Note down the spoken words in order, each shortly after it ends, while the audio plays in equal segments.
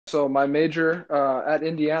So my major at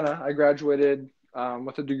Indiana, I graduated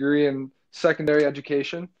with a degree in secondary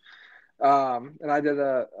education, and I did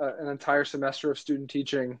an entire semester of student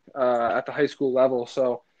teaching at the high school level.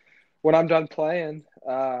 So when I'm done playing,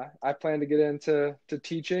 I plan to get into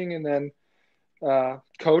teaching and then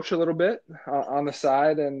coach a little bit on the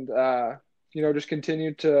side, and just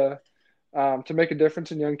continue to make a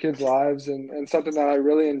difference in young kids' lives, and something that I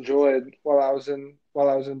really enjoyed while I was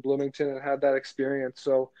in Bloomington and had that experience.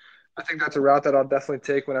 So I think that's a route that I'll definitely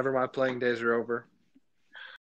take whenever my playing days are over.